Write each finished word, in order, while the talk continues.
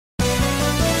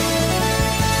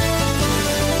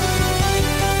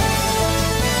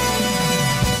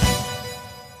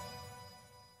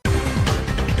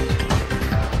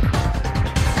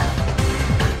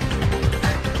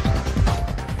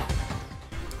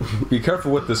Be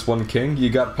careful with this one, King. You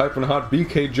got piping hot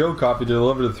BK Joe coffee to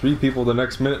deliver to 3 people the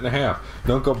next minute and a half.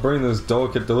 Don't go burning those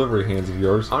delicate delivery hands of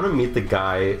yours. I want to meet the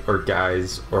guy or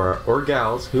guys or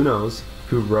gals, who knows,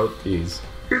 who wrote these.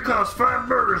 It costs 5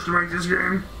 burgers to make this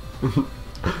game.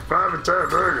 5 entire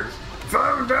burgers.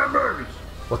 5 entire burgers.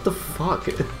 What the fuck?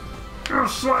 I'll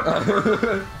slap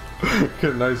them.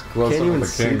 Get a nice close Can't up even of the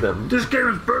see King. them. This game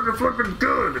is burger flipping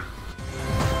good.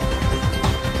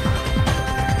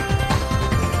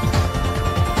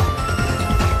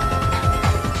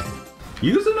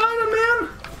 Use an item, man!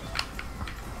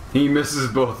 He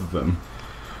misses both of them.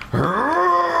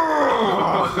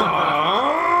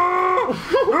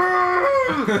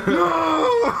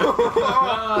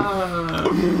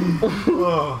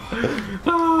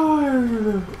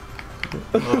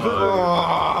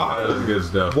 That was good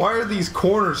stuff. Why are these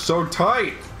corners so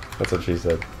tight? That's what she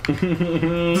said.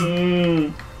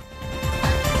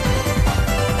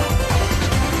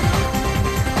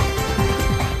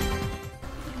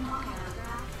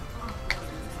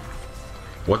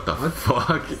 What the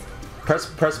fuck?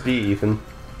 Press B, Ethan.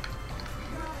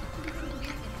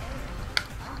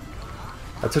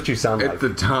 That's what you sound like. It's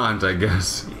the taunt, I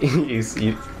guess.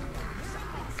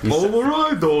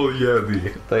 Alright, old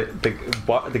Yeti.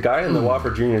 the guy in the Whopper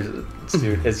Jr.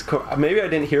 suit is... Maybe I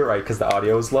didn't hear it right because the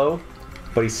audio was low,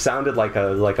 but he sounded like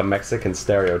a Mexican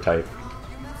stereotype.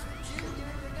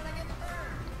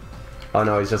 Oh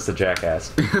no, he's just a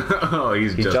jackass. Oh,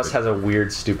 He just has a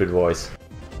weird, stupid voice.